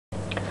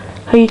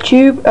Hi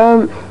YouTube,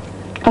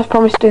 as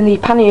promised in the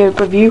Pannier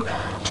review,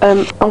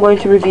 I'm going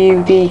to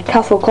review the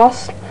Castle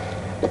class.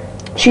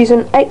 She's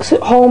an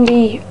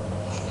ex-Hornby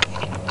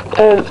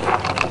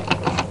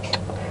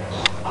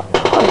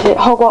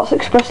Hogwarts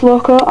Express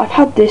loco. I've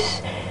had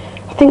this,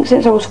 I think,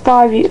 since I was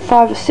 5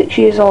 or 6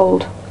 years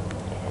old,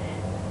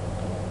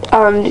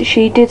 and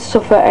she did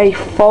suffer a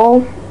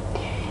fall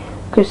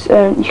because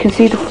you can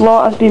see the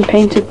floor has been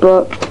painted,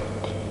 but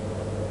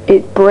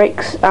it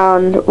breaks.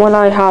 And when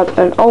I had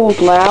an old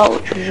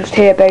layout, which was just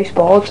here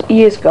baseboards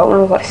years ago when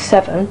I was like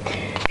 7,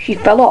 she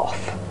fell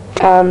off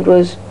and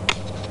was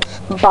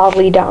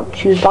badly damaged.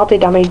 She was badly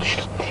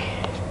damaged,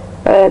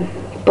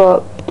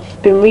 but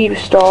been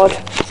restored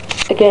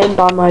again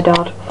by my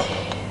dad.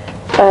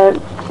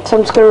 So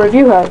I'm just going to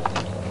review her.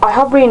 I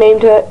have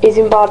renamed her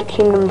Isambard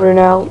Kingdom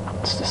Brunel.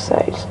 It's to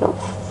say it's not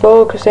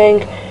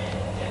focusing.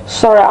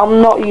 Sorry,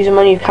 I'm not using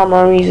my new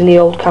camera. I'm using the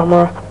old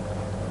camera.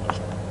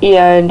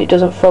 Yeah, and it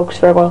doesn't focus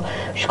very well.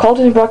 She's called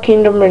Isambard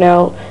Kingdom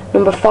Brunel,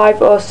 number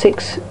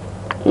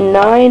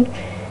 5069.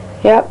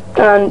 Yep,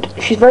 and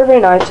she's very, very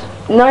nice.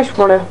 Nice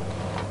runner.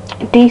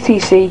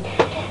 DCC.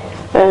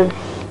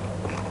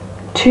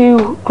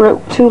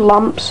 Two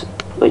lamps,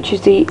 which is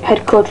the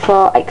head code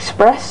for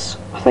Express,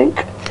 I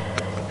think.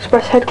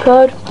 Express head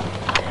code.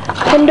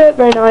 Tender,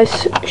 very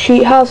nice.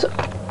 She has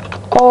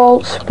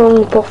all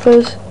sprung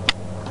buffers.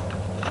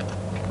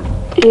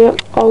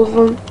 Yep, all of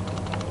them.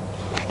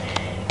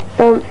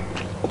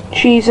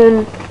 She's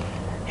a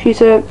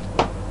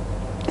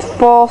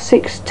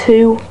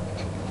 462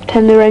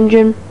 tender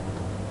engine.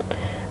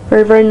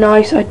 Very, very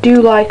nice. I do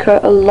like her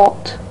a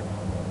lot.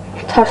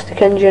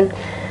 Fantastic engine.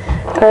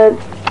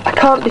 I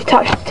can't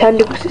detach the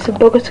tender because it's a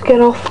bugger to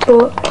get off,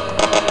 but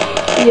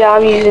yeah,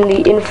 I'm using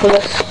the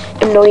infamous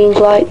annoying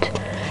light.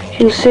 You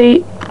can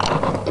see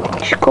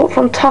she's got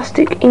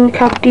fantastic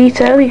in-cab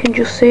detail. You can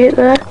just see it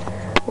there.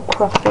 Oh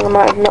crap, I think I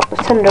might have knocked the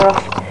tender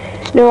off.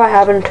 No, I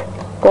haven't.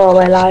 Go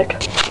away, light.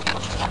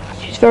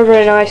 She's very,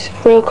 very nice.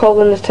 Real cold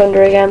in the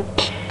tender again.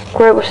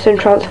 Great Western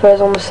transfers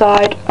on the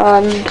side,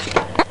 and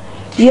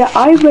yeah,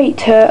 I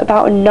rate her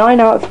about a 9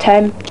 out of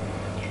 10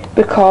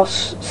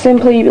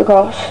 simply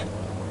because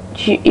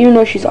even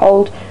though she's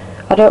old,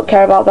 I don't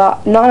care about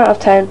that. 9 out of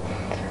 10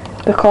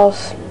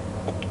 because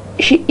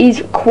she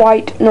is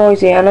quite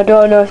noisy, and I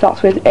don't know if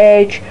that's with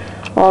age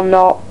or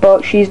not,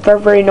 but she's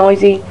very, very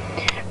noisy.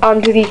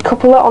 And the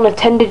couplet on a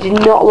tender did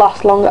not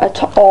last long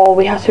at all.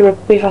 We've had to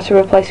replace it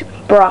with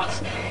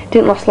brass. It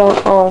didn't last long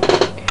at all.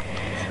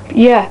 But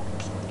yeah,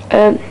 if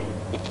I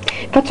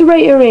had to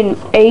rate her in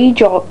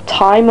age or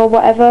time or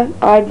whatever,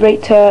 I'd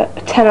rate her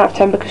a 10 out of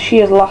 10 because she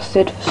has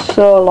lasted for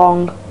so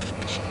long.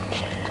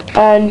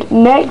 And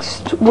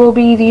next will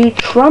be the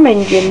tram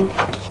engine.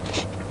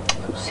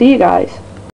 See you guys.